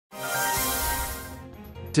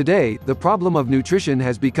Today, the problem of nutrition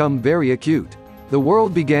has become very acute. The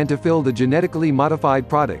world began to fill the genetically modified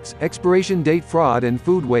products, expiration date fraud and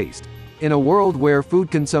food waste. In a world where food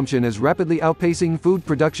consumption is rapidly outpacing food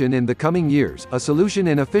production in the coming years, a solution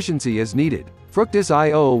in efficiency is needed. Fructus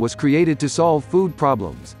IO was created to solve food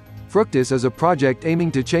problems. Fructus is a project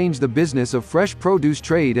aiming to change the business of fresh produce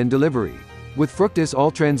trade and delivery. With Fructus,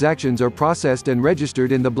 all transactions are processed and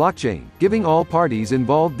registered in the blockchain, giving all parties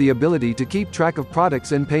involved the ability to keep track of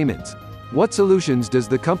products and payments. What solutions does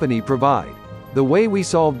the company provide? The way we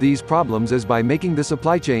solve these problems is by making the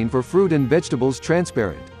supply chain for fruit and vegetables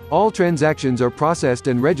transparent. All transactions are processed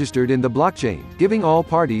and registered in the blockchain, giving all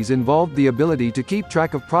parties involved the ability to keep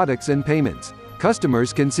track of products and payments.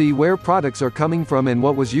 Customers can see where products are coming from and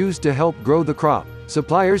what was used to help grow the crop.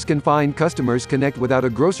 Suppliers can find customers connect without a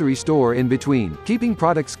grocery store in between, keeping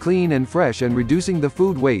products clean and fresh and reducing the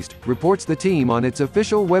food waste, reports the team on its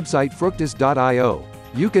official website fructus.io.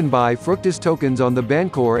 You can buy Fructus tokens on the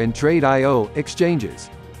Bancor and Trade.io exchanges.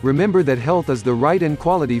 Remember that health is the right and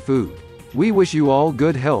quality food. We wish you all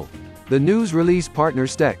good health. The news release partner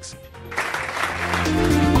Stex.